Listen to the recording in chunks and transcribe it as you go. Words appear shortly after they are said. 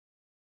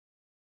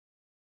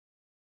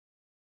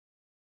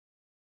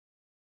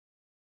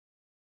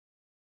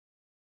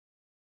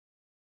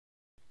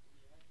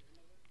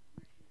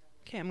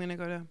Okay, I'm going to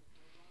go to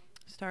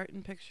Start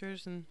in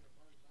Pictures, and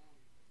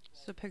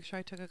this is a picture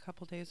I took a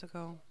couple days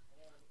ago.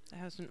 It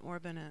has an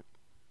orb in it.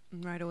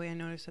 And right away I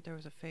noticed that there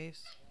was a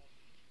face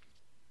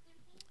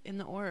in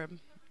the orb.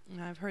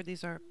 And I've heard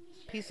these are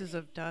pieces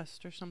of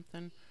dust or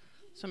something.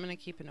 So I'm going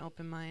to keep an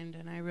open mind,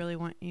 and I really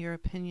want your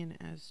opinion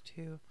as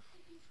to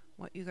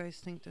what you guys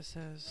think this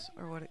is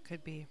or what it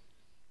could be.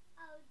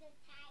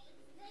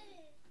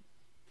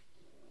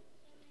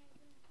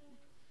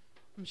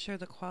 I'm sure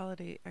the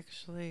quality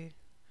actually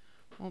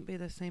won't be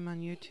the same on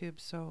YouTube,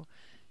 so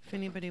if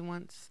anybody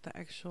wants the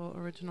actual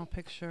original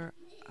picture,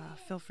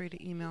 feel free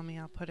to email me.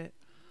 I'll put it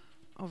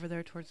over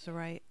there towards the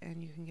right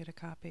and you can get a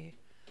copy.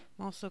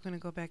 I'm also going to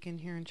go back in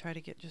here and try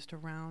to get just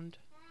around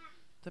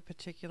the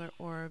particular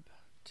orb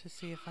to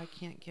see if I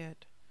can't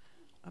get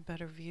a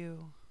better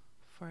view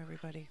for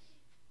everybody.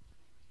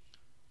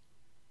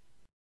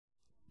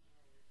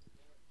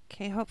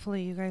 Okay,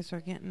 hopefully you guys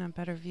are getting a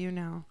better view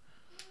now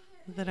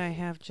that I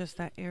have just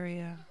that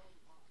area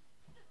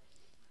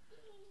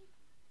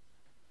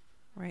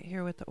right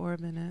here with the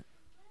orb in it.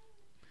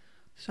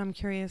 So I'm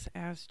curious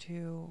as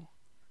to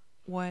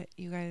what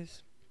you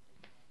guys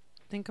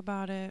think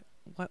about it,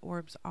 what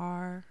orbs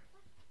are,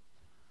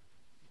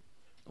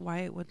 why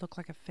it would look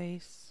like a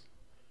face.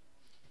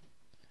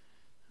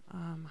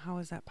 How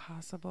is that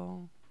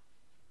possible?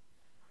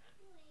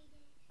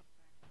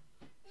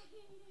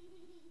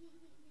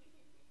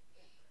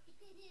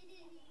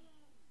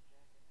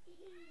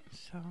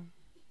 So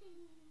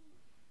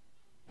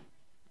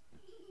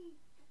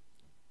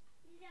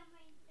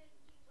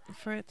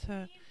for it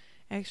to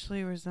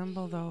actually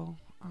resemble, though,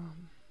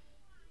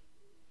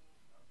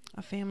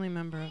 a family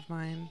member of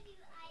mine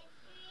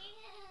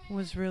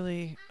was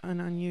really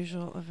an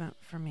unusual event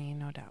for me,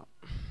 no doubt.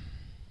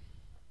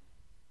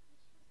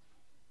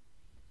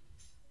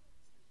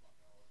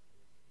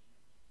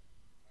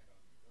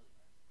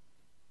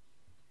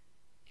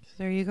 So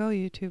there you go,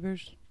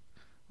 YouTubers.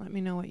 Let me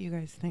know what you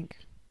guys think.